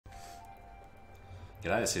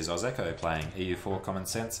G'day, this is Ozeco playing EU4 Common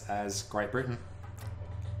Sense as Great Britain.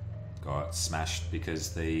 Got smashed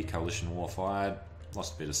because the coalition war fired,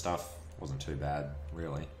 lost a bit of stuff, wasn't too bad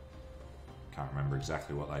really. Can't remember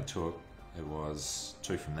exactly what they took. It was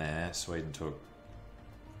 2 from there, Sweden took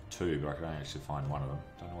 2, but I could only actually find one of them.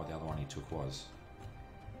 Don't know what the other one he took was.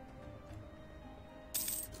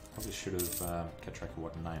 Probably should have kept track of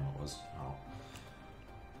what name it was. Oh.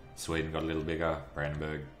 Sweden got a little bigger,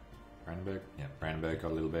 Brandenburg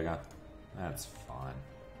got a little bigger. That's fine.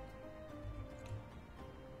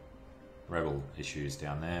 Rebel issues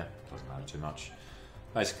down there, doesn't matter too much.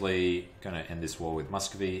 Basically, going to end this war with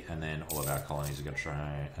Muscovy, and then all of our colonies are going to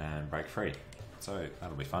try and break free. So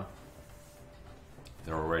that'll be fun.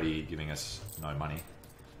 They're already giving us no money.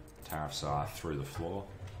 Tariffs are through the floor.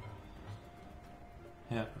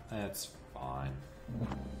 Yeah, that's fine.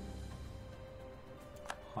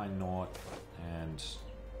 High Nort and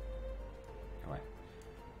go away.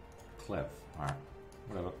 Clev. Alright,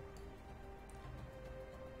 whatever.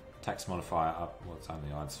 Tax modifier up. Well, it's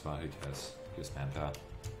only odds for who cares? Gives manpower.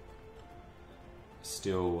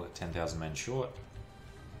 Still 10,000 men short.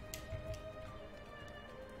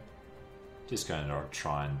 Just going to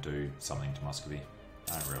try and do something to Muscovy.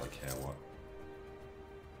 I don't really care what.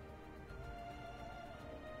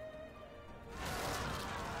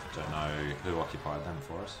 Don't know who occupied them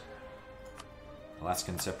for us.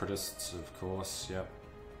 Alaskan separatists, of course. Yep.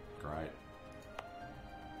 Great.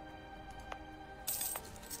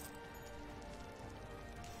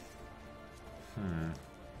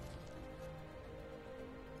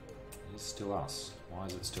 It's still us. Why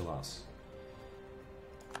is it still us?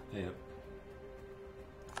 Yep.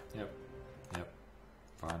 Yep. Yep.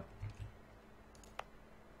 Fine.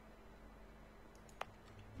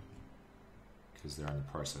 Because they're in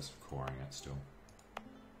the process of coring it still.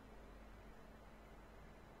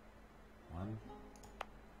 1,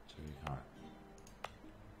 2, alright.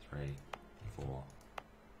 3, 4.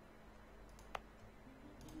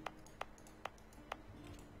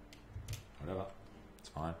 Whatever. It's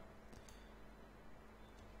fine.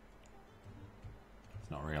 It's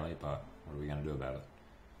not really, but what are we going to do about it?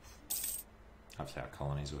 Hopefully our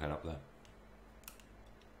colonies will head up there.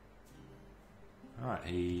 Alright,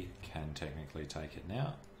 he can technically take it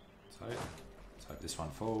now. So, let's hope this one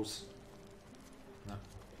falls. No.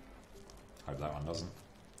 Hope that one doesn't.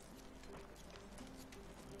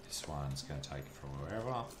 This one's going to take it from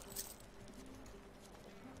wherever.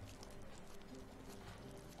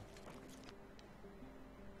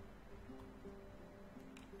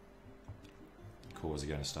 Cores are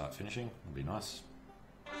going to start finishing. It'll be nice.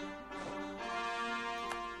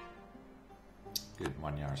 Good,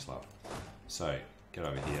 1 Yaroslav. So, get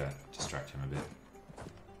over here, distract him a bit.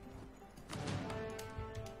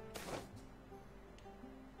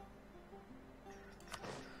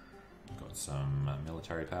 Got some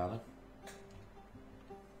military power there.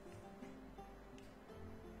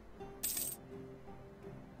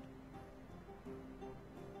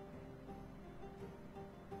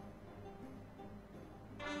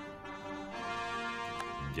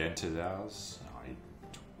 Get to ours. Oh, he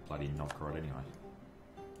bloody Novgorod anyway.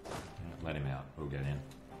 Let him out, we'll get in.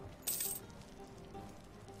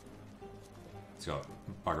 It's got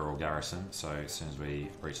bugger all garrison, so as soon as we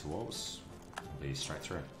breach the walls, we'll be straight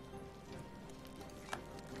through.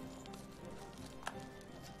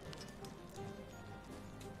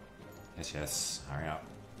 Yes, yes, hurry up.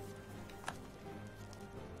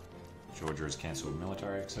 Georgia has cancelled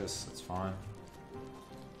military access, that's fine.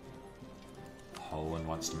 Poland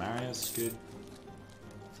wants to marry us, good.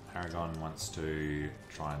 Aragon wants to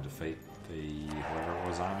try and defeat the whoever it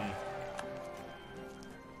was army.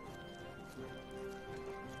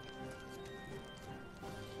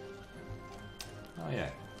 Oh yeah,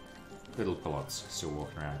 little Polotsk still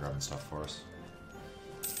walking around grabbing stuff for us.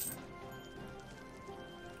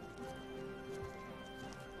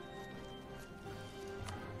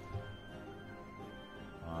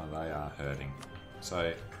 Oh, they are hurting.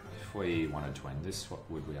 So if we wanted to end this, what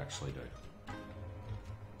would we actually do?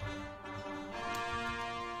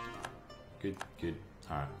 Good, good.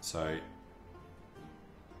 Alright, so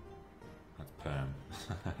that's perm.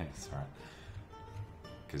 That's right.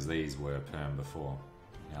 Because these were perm before.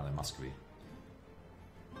 Now they're Muscovy.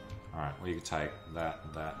 Alright, we could take that,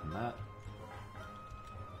 that, and that.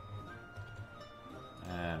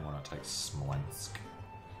 And why not take Smolensk?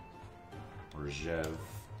 Rzhev,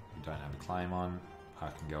 we don't have a claim on.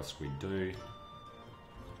 Arkhangelsk we do.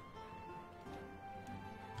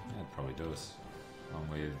 That'd probably do us. Along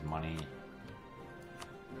with money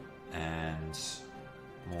and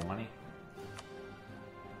more money.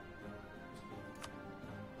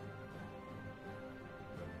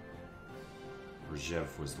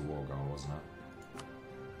 Brzev was the war goal, wasn't it?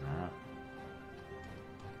 Alright.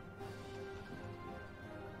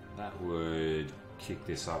 That would kick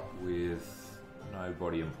this up with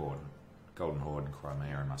nobody important. Golden Horde,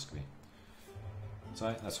 Crimea and Muscovy.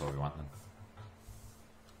 So that's what we want then.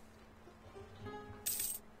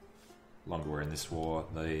 Longer we're in this war,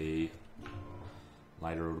 the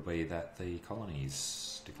later it'll be that the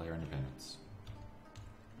colonies declare independence.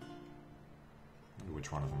 I wonder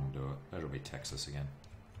which one of them will do it. That'll be Texas again.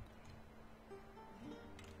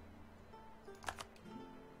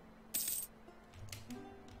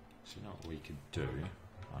 So you know what we could do?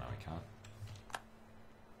 Oh no, we can't.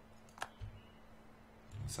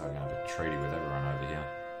 So we're going to have a treaty with everyone over here.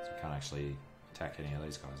 So we can't actually attack any of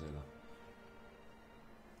these guys either.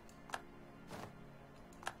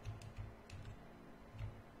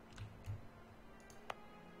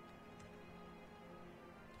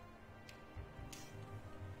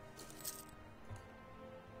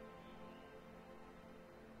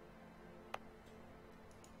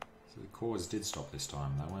 So the cores did stop this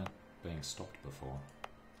time. They weren't being stopped before.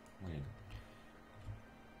 Weird.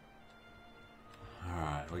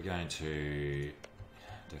 Alright, we're going to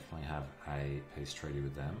definitely have a peace treaty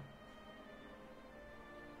with them.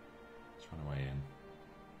 Which one are we in?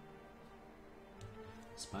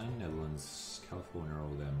 Spain, Netherlands, California,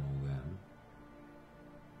 all them, all them.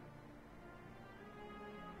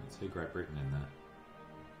 Let's see Great Britain in there.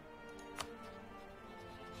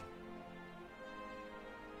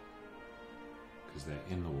 Because they're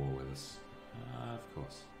in the war with us. Of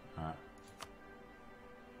course. Alright.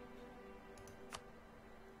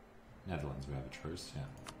 Netherlands, we have a truce, yeah.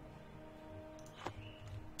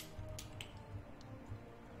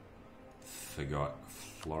 Forgot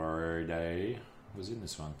Florida was in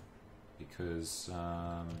this one. Because,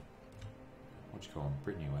 what do you call them?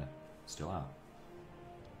 Brittany were. Still are.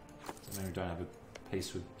 Does that mean we don't have a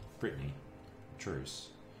peace with Brittany? A truce.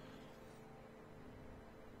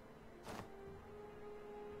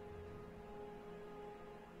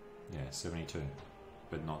 Yeah, 72.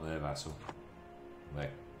 But not their vassal. Their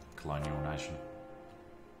colonial nation.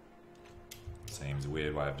 Seems a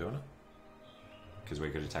weird way of doing it. Because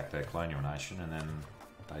we could attack their colonial nation and then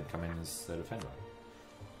they'd come in as their defender.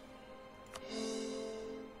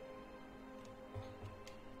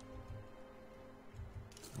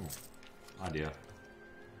 Ooh, idea.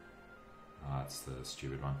 Oh, that's the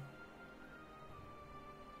stupid one.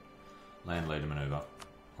 Land leader maneuver.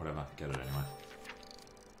 Whatever, get it anyway.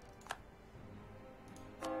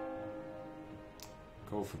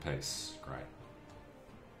 Call for peace. Great.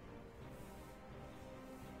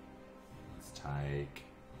 Let's take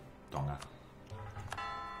Donga.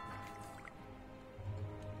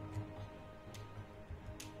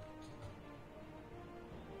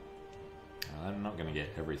 I'm not going to get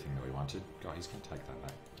everything that we wanted. God, he's going to take that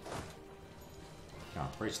back.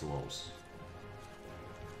 Can't breach the walls.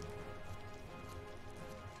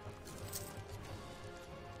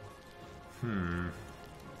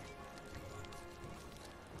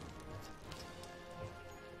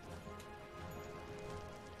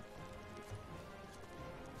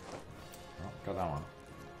 Got that one.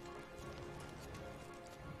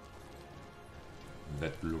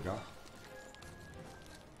 Vetluga.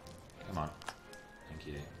 Come on. Thank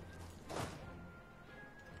you.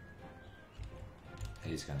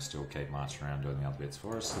 He's going to still keep marching around doing the other bits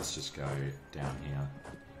for us. Let's just go down here.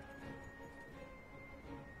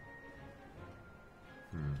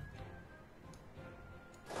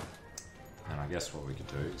 And I guess what we could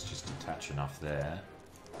do is just detach enough there.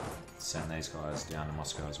 Send these guys down to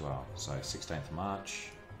Moscow as well. So 16th of March,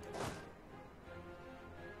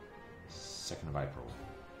 2nd of April.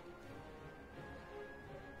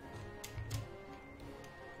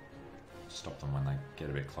 Stop them when they get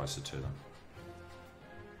a bit closer to them.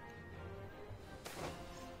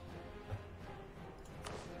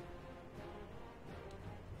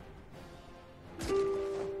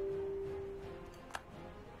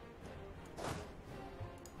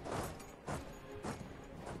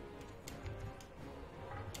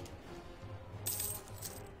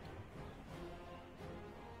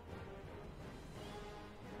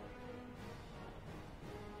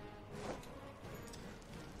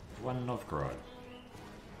 One Novgorod.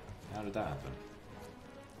 How did that happen?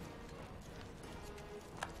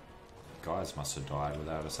 Guys must have died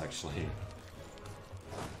without us actually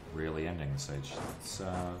really ending the siege. It's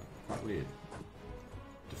quite weird.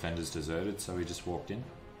 Defenders deserted, so we just walked in.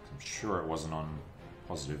 I'm sure it wasn't on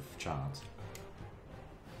positive chance.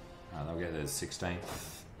 They'll get there the 16th.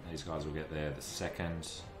 These guys will get there the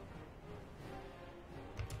 2nd.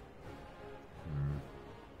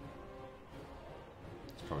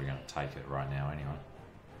 probably going to take it right now anyway.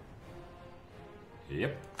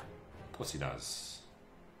 Yep, of course he does.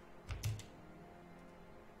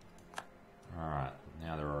 Alright,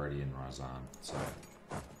 now they're already in Razan, so...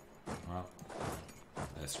 Well,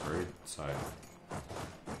 they're screwed, so...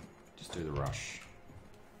 Just do the rush.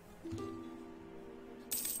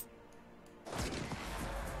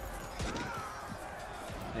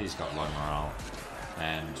 He's got low morale,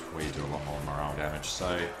 and we do a lot more morale damage,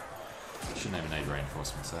 so... Shouldn't even need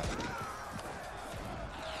reinforcements there.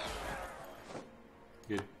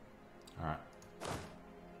 Good. Alright.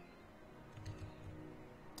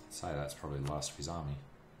 Say that's probably the last of his army.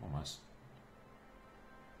 Almost.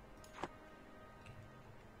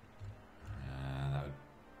 That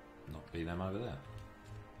would not be them over there.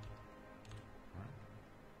 Alright.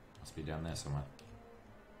 Must be down there somewhere.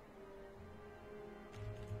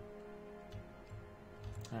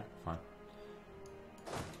 Alright, fine.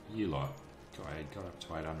 You lot got up to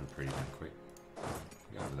 800 pretty damn quick.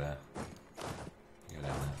 Go over there. Go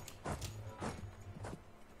down there.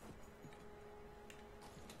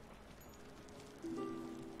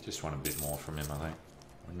 Just want a bit more from him, I think.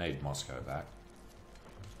 We need Moscow back.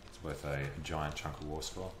 It's worth a giant chunk of war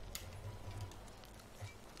score.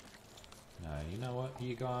 No, you know what,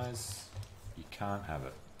 you guys? You can't have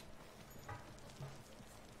it.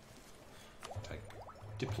 Take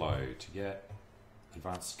Diplo to get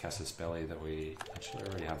advanced Casus Belli that we actually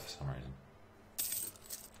already have for some reason.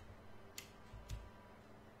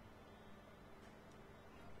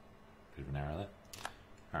 Bit of an error there.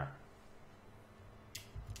 Alright.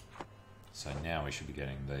 So now we should be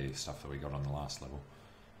getting the stuff that we got on the last level.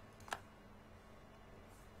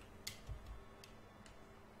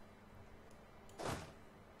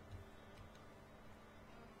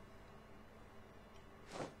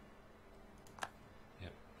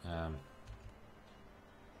 Yep.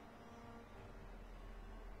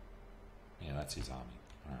 Yeah, that's his army.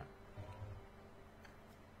 Alright.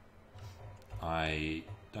 I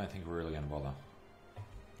don't think we're really going to bother.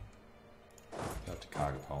 Go up to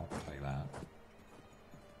Kargopol, take that.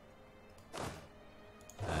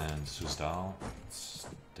 And Suzdal, it's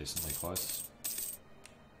decently close.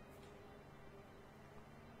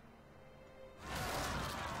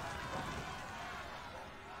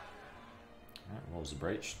 Alright, what was the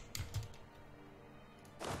breach?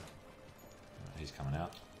 He's coming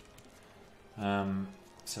out.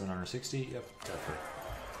 760, yep, go for it.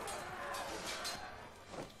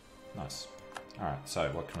 Nice. Alright, so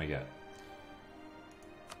what can we get?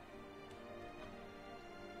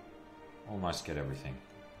 Almost get everything.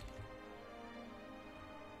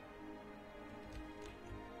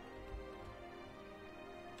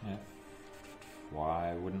 Yeah.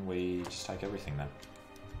 Why wouldn't we just take everything then?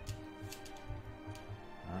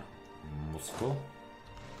 Alright. Muscovy.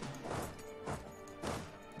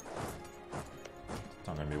 It's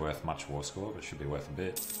not going to be worth much war score, but it should be worth a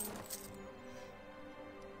bit.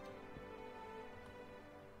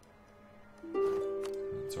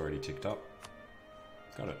 It's already ticked up.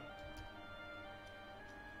 Got it.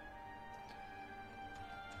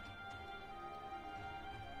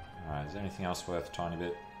 Alright, is there anything else worth a tiny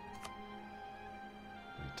bit?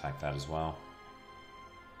 We can take that as well.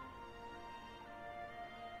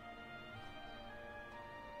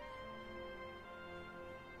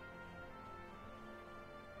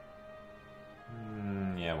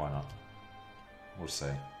 Yeah, why not? We'll see.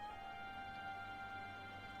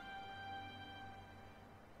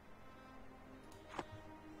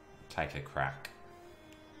 Take a crack.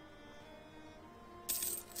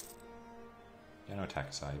 You're gonna attack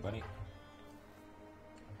us, are you, buddy?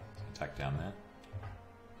 Attack down there.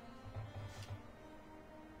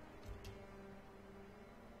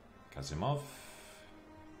 Kazimov.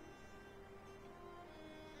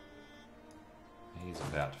 He's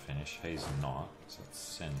about to finish. He's not, so let's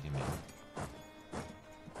send him in.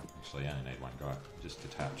 Actually, I only need one guy. Just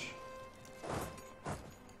detach.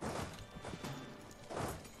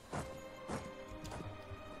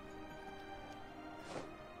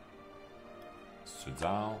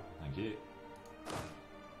 Sudzal, thank you.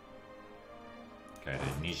 Go to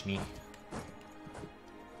Nizhny.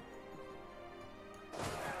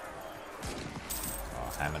 Oh,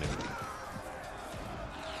 hammered him.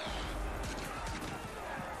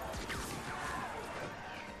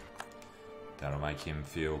 That'll make him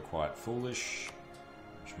feel quite foolish,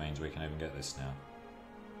 which means we can even get this now.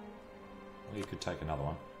 Well, you could take another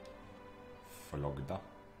one. Flogda.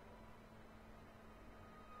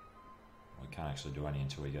 We can't actually do any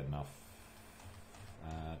until we get enough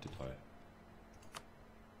deploy.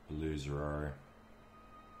 Blue Zero.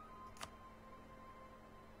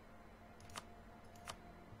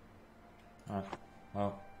 Alright,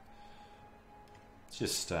 Well, let's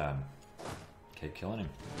just keep killing him.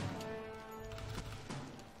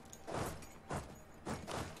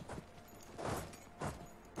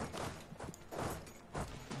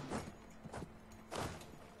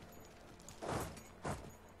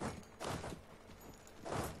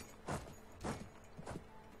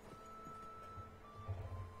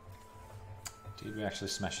 Did we actually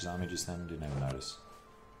smash his army just then? Didn't even notice.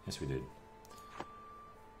 Yes, we did.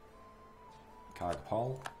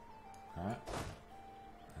 Kargapol. Alright.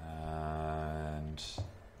 And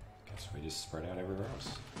guess we just spread out everywhere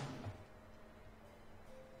else.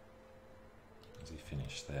 Is he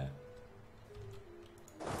finished there?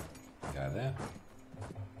 Go there.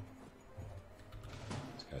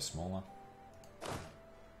 Let's go smaller.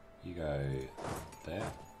 You go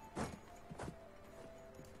there.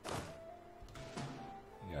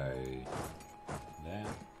 You go there.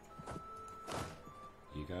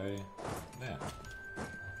 You go there.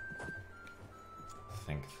 I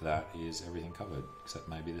think that is everything covered, except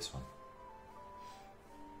maybe this one.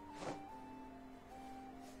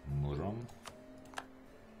 Murom.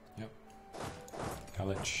 Yep.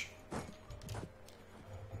 Kalich.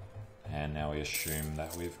 And now we assume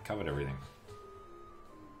that we've covered everything.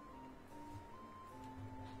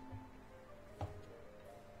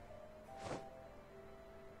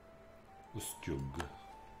 Ustjug.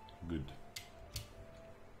 Good.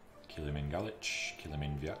 Kill him in Galich, kill him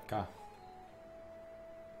in Vyatka.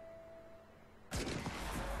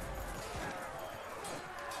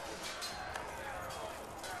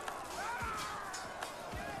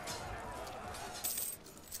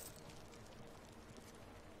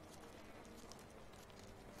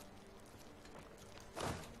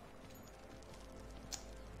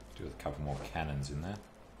 Do with a couple more cannons in there.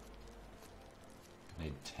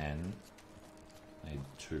 Need 10. Need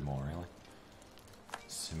 2 more really.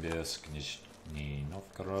 Simbirsk, Nizhny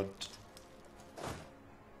Novgorod.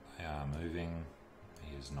 They are moving.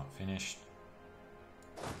 He is not finished.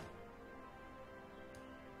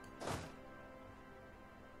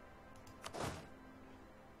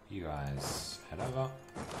 You guys head over.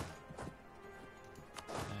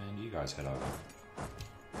 And you guys head over.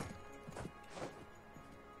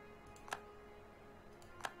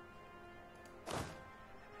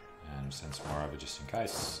 And send some more over just in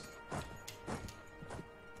case.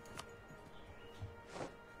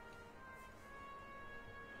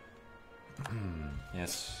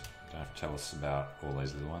 Yes, don't have to tell us about all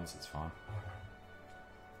these little ones, it's fine.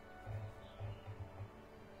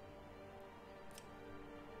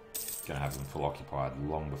 Gonna have them full occupied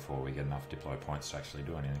long before we get enough diplo points to actually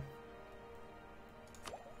do anything.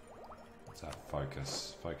 What's that?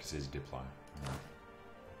 Focus. Focus is diplo. Right.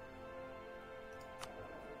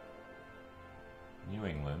 New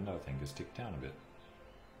England, I think, has ticked down a bit.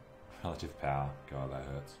 Relative power. God, that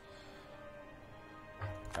hurts.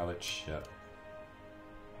 Galich, yep.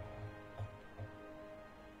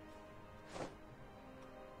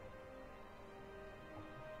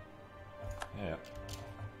 Yeah.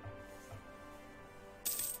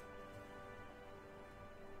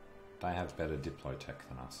 They have better diplo tech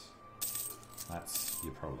than us. That's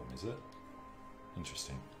your problem, is it?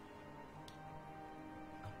 Interesting.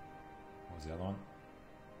 What was the other one?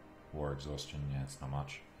 War exhaustion, yeah, it's not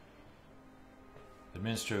much.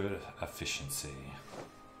 Administrative efficiency.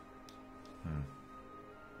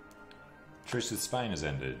 Truce with Spain has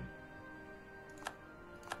ended.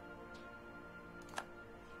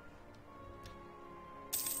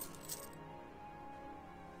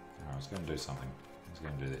 I was going to do something. I was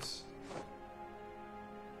going to do this.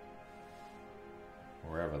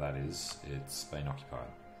 Wherever that is, it's been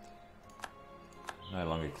occupied. No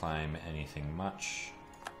longer claim anything much.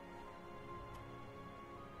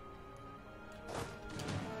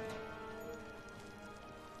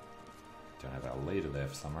 Don't have our leader there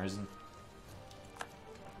for some reason.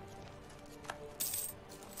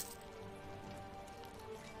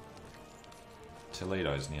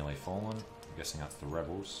 Toledo's nearly fallen. I'm guessing that's the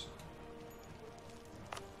rebels.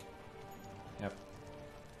 Yep.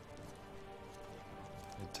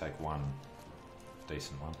 It'd take one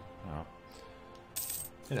decent one. Alright.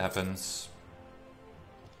 It happens.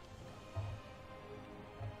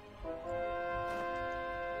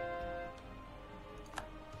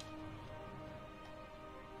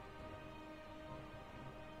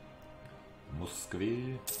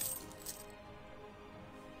 Muscovy.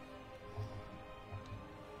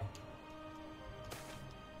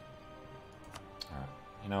 Alright,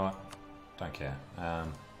 you know what? Don't care.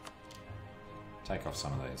 Take off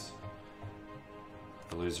some of these.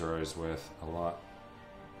 The loser is worth a lot.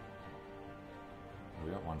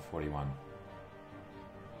 We got 141.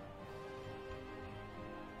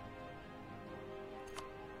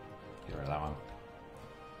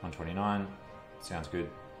 129. Sounds good.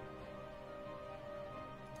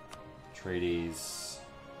 Treaties.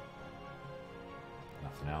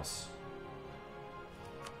 Nothing else.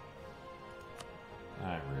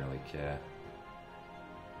 I don't really care.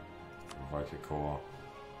 Revoke a core.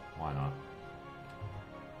 Why not?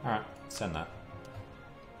 Alright, send that.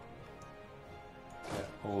 Get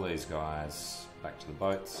all these guys back to the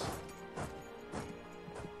boats.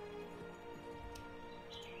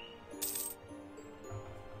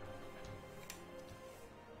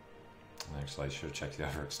 Actually, I should have checked the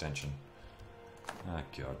overextension. Oh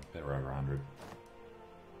god, bet we're over 100.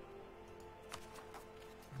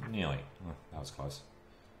 Nearly. Oh, that was close.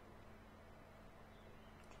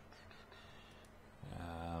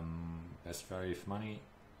 Best value for money.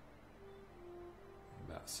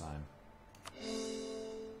 About the same.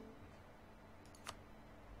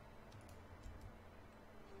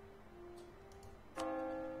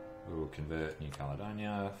 We will convert New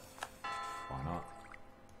Caledonia. Why not?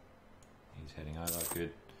 He's heading over.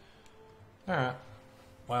 Good. Alright.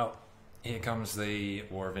 Well, here comes the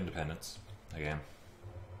War of Independence again.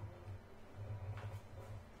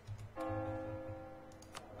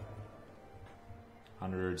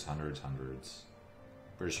 Hundreds.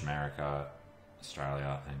 British America,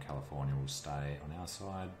 Australia and California will stay on our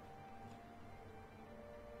side.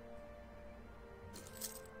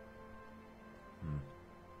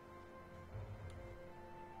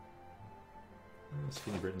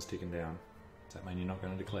 Skinny Britain's ticking down. Does that mean you're not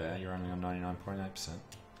going to declare? You're only on 99.8%.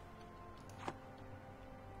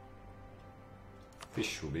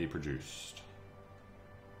 Fish will be produced.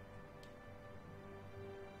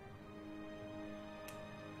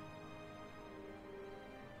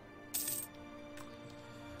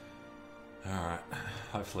 Alright,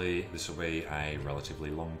 hopefully this will be a relatively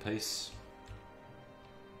long piece.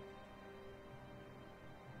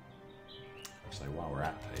 Actually, while we're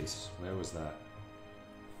at peace, where was that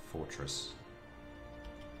fortress?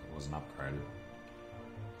 It wasn't upgraded.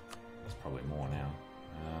 There's probably more now.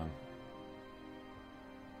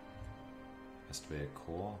 Has to be a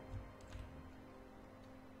core.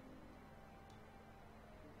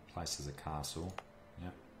 Place as a castle.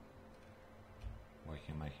 Yep.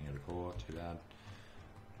 Working on making it a core, too bad.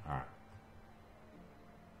 Alright.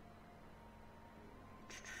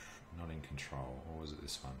 Not in control. Or was it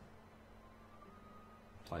this one?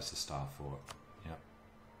 Place a star fort. Yep.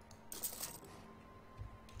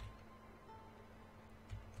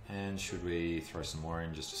 And should we throw some more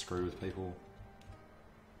in just to screw with people?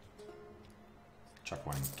 Chuck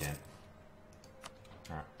one in Ghent.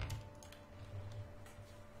 Alright.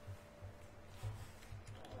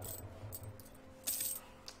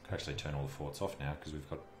 Could actually turn all the forts off now because we've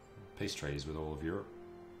got peace treaties with all of Europe.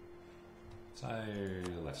 So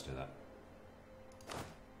let's do that.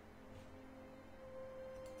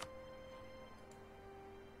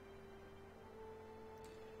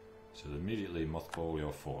 So immediately mothball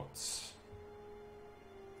your forts.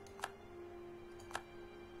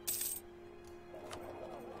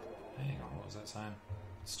 Hang on, what was that saying?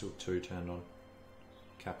 It's still 2 turned on.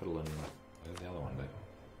 Capital and where'd the other one be?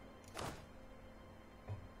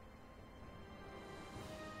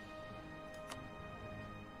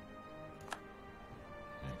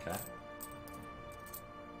 Okay.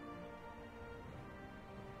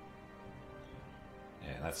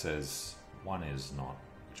 Yeah, that says 1 is not,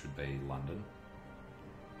 which would be London.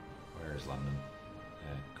 Where is London?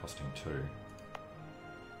 Yeah, costing 2.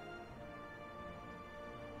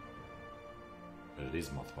 But it is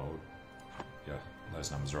mothballed. Yeah, those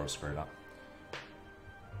numbers are all screwed up.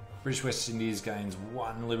 British West Indies gains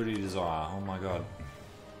 1 Liberty Desire. Oh my god.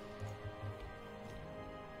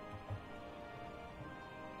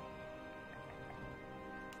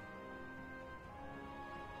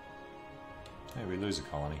 Hey, we lose a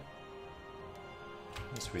colony.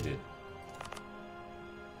 Yes, we did.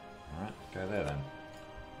 Alright, go there then.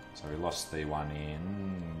 So we lost the one in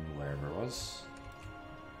wherever it was.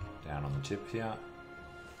 Down on the tip here.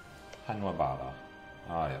 Hanwabada.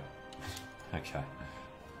 Oh, yeah. Okay.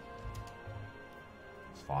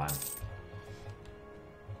 It's fine.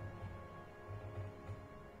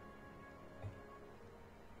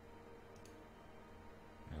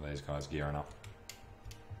 Look at these guys gearing up.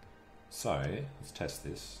 So, let's test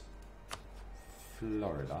this.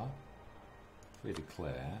 Florida. If we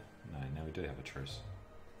declare... No, now we do have a truce.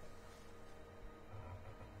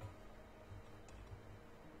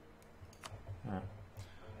 Alright.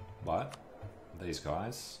 But, these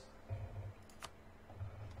guys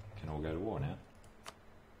can all go to war now.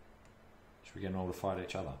 Should we get them all to fight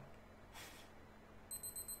each other?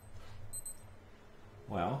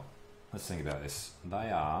 Well, let's think about this.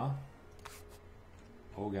 They are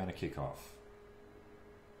all going to kick off.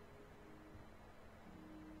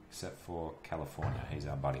 Except for California, he's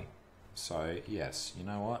our buddy. So, yes, you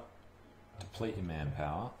know what? Deplete your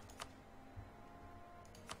manpower.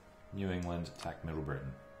 New England, attack Middle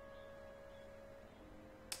Britain.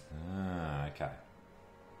 Ah, okay.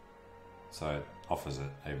 So it offers it,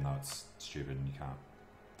 even though it's stupid and you can't.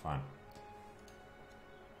 Fine.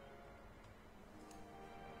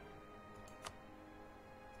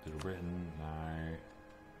 Little Britain, no.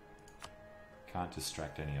 Can't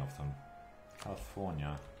distract any of them.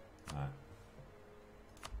 California, no.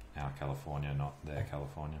 Our California, not their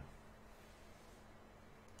California.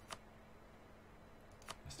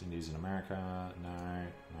 West Indies in America, no,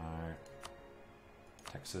 no.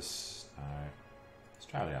 Texas, no.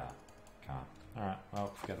 Australia, can't. Alright,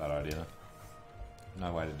 well, forget that idea then.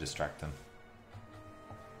 No way to distract them.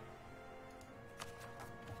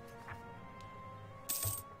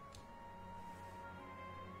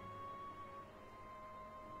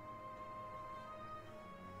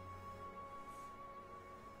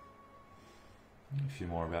 A few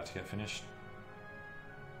more about to get finished.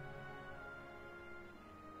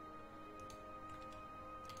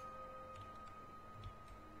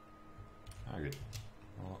 Oh, good.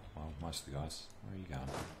 Well, most of the guys. Where are you going?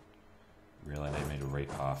 Really need me to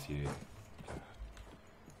repath you.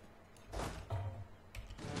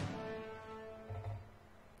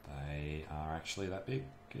 They are actually that big.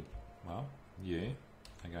 Good. Well, you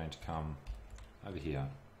are going to come over here,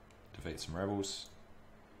 defeat some rebels.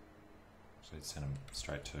 So let's send them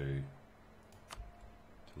straight to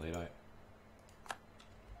Toledo.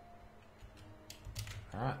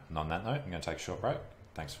 Alright, and on that note, I'm going to take a short break.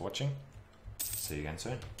 Thanks for watching. See you again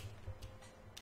soon.